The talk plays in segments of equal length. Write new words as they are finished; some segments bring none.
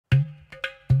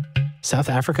South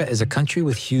Africa is a country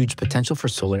with huge potential for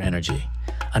solar energy.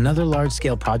 Another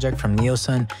large-scale project from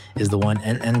Neosun is the One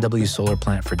NW solar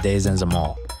plant for Dayizenza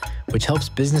Mall, which helps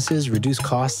businesses reduce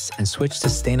costs and switch to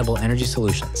sustainable energy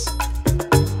solutions.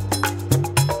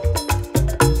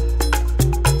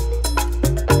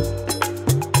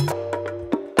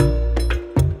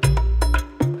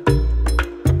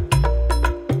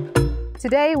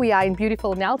 Today we are in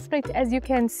beautiful Nelspruit, as you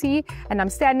can see, and I'm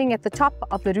standing at the top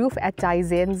of the roof at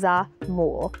Dayizenza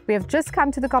Mall. We have just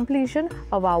come to the completion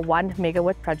of our 1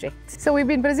 megawatt project. So we've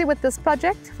been busy with this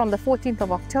project from the 14th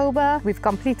of October. We've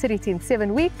completed it in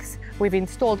 7 weeks. We've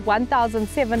installed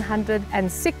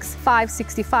 1,706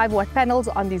 565 watt panels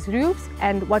on these roofs,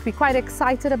 and what we're quite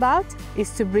excited about is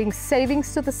to bring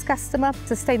savings to this customer,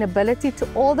 sustainability to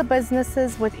all the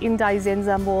businesses within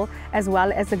Dayizenza Mall, as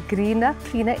well as a greener,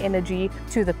 cleaner energy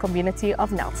to the community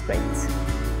of Nelspruit.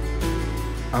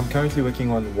 I'm currently working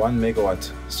on 1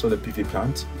 megawatt solar PV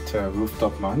plant. It's a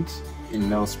rooftop mount in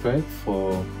Nelspruit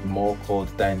for a mall called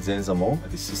Dayizenza Mall.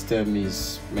 The system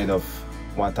is made of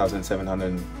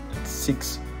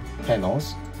 1,706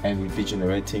 panels, and we'll be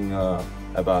generating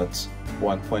about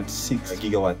 1.6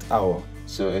 gigawatt hour.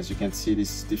 So as you can see,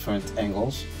 these different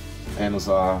angles. Panels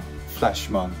are flash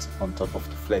mount on top of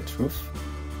the flat roof.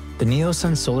 The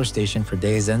Neosun solar station for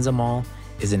Dayizenza Mall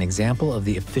is an example of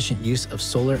the efficient use of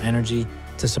solar energy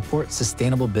to support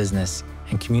sustainable business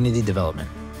and community development.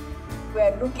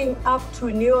 We're looking up to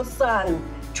Neosun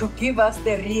to give us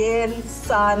the real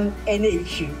sun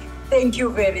energy. Thank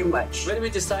you very much. When we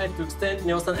decided to extend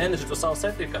Neosun Energy to South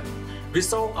Africa, we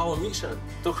saw our mission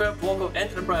to help local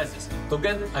enterprises to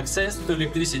get access to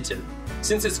electricity,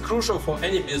 since it's crucial for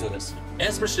any business,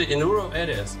 especially in rural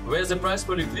areas where the price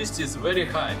for electricity is very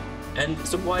high and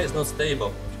supply is not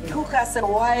stable. It took us a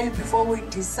while before we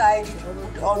decided to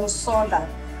put on solar,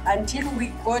 until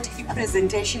we got a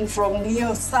presentation from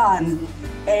Neosun,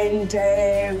 and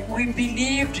we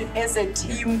believed as a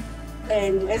team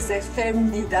and as a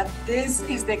family that this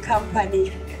is the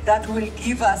company that will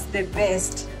give us the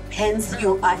best. Hence,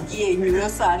 you are here in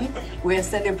Neosun. We're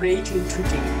celebrating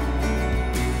today.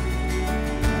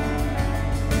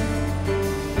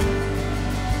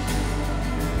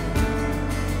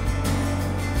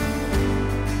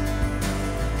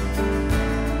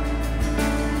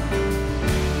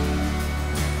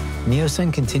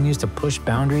 Neosun continues to push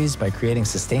boundaries by creating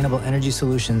sustainable energy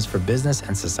solutions for business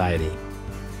and society.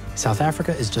 South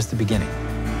Africa is just the beginning.